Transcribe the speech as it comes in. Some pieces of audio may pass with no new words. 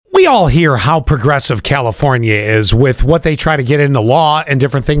all hear how progressive California is with what they try to get into law and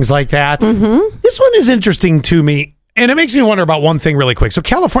different things like that. Mm-hmm. This one is interesting to me. And it makes me wonder about one thing really quick. So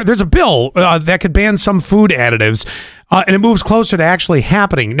California, there's a bill that could ban some food additives, and it moves closer to actually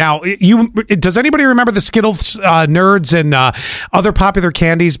happening. Now, does anybody remember the Skittles Nerds and other popular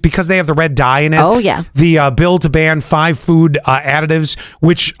candies because they have the red dye in it? Oh, yeah. The bill to ban 5 food additives,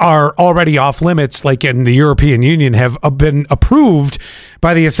 which are already off limits, like in the European Union, have been approved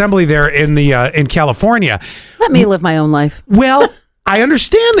by the assembly there in California. Let me live my own life. Well, I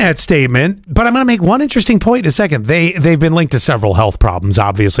understand that statement, but I'm going to make one interesting point in a second. They've been linked to several health problems,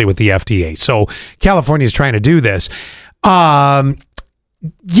 obviously, with the FDA. So California is trying to do this. You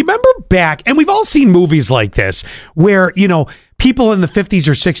remember back, and we've all seen movies like this, where, people in the 50s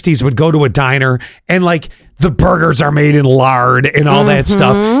or 60s would go to a diner and like the burgers are made in lard and all that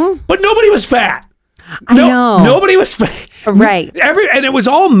stuff, but nobody was fat. I know. Nobody was fat. Right. And it was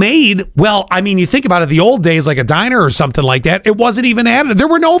all made, well, I mean, you think about it, the old days, like a diner or something like that, it wasn't even added. There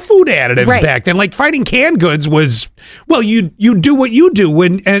were no food additives back then. Like fighting canned goods was, well, you do what you do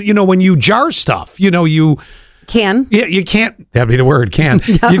when you jar stuff, you can. Yeah, you can't, that'd be the word, can.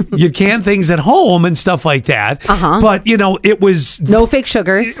 You can things at home and stuff like that. But, it was. No fake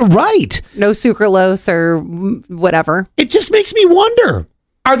sugars. Right. No sucralose or whatever. It just makes me wonder.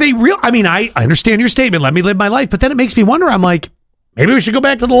 Are they real? I mean, I understand your statement. Let me live my life. But then it makes me wonder. I'm like, maybe we should go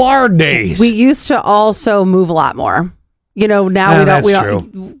back to the lard days. We used to also move a lot more. Now we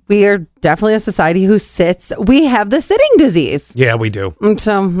don't. We are definitely a society who sits. We have the sitting disease. Yeah, we do.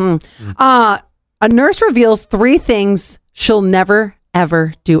 So, a nurse reveals 3 things she'll never,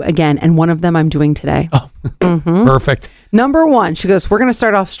 ever do again. And one of them I'm doing today. Oh, perfect. Number 1, she goes, we're going to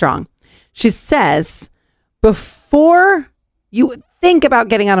start off strong. She says, before you think about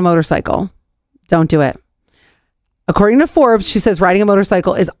getting on a motorcycle, don't do it. According to Forbes, she says riding a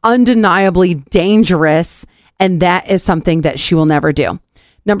motorcycle is undeniably dangerous, and that is something that she will never do.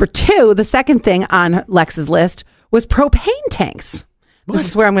 Number 2, the second thing on Lex's list was propane tanks. What? This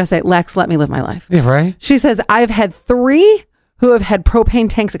is where I'm going to say, Lex, let me live my life. Yeah, right. She says, I've had 3 who have had propane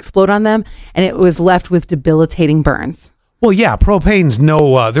tanks explode on them, and it was left with debilitating burns. Well, yeah, propane's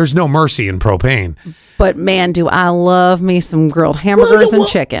there's no mercy in propane. But man, do I love me some grilled hamburgers and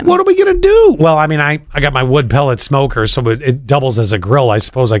chicken. What are we going to do? Well, I mean, I got my wood pellet smoker, so it doubles as a grill. I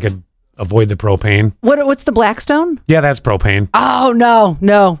suppose I could avoid the propane. What's the Blackstone? Yeah, that's propane. Oh, no.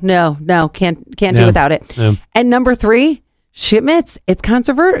 Can't do without it. Yeah. And number 3, she admits it's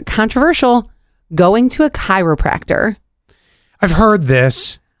controversial going to a chiropractor. I've heard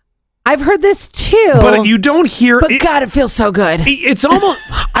this. I've heard this too. But you don't hear But God, it feels so good. It's almost,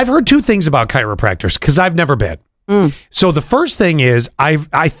 I've heard 2 things about chiropractors because I've never been. So the first thing is, I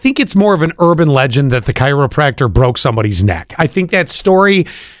think it's more of an urban legend that the chiropractor broke somebody's neck. I think that story,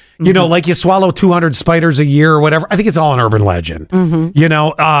 like you swallow 200 spiders a year or whatever. I think it's all an urban legend,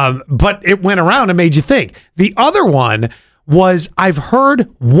 but it went around and made you think. The other one was, I've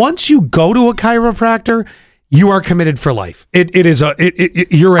heard once you go to a chiropractor, you are committed for life.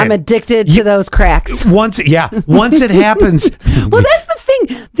 You're in. I'm addicted to those cracks. Once it happens. Well, that's the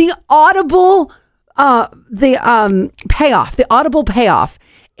thing. The audible, payoff. The audible payoff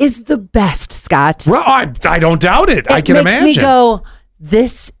is the best, Scott. Well, I don't doubt it. I can imagine. It makes me go,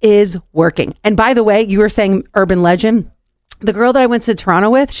 this is working. And by the way, you were saying urban legend. The girl that I went to Toronto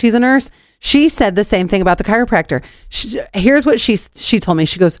with, she's a nurse. She said the same thing about the chiropractor. Here's what she told me.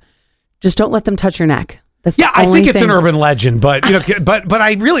 She goes, just don't let them touch your neck. I think it's an urban legend, but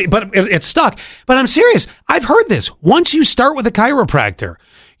it stuck. But I'm serious. I've heard this. Once you start with a chiropractor,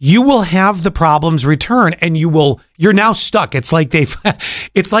 you will have the problems return, and you're now stuck. It's like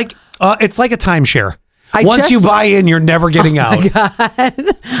it's like a timeshare. Once you buy in, you're never getting out.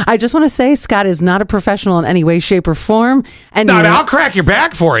 God. I just want to say, Scott is not a professional in any way, shape, or form. And I'll crack your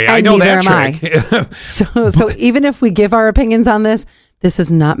back for you. I know that trick. So even if we give our opinions on this, this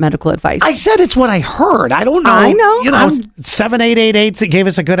is not medical advice. I said it's what I heard. I don't know. I know. 7888 gave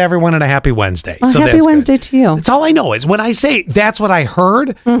us a good everyone and a happy Wednesday. Well, so happy Wednesday to you. That's all I know is when I say that's what I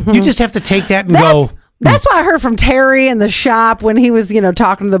heard, you just have to take that and go. That's what I heard from Terry in the shop when he was,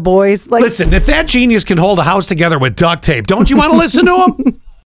 talking to the boys. Listen, if that genius can hold a house together with duct tape, don't you want to listen to him?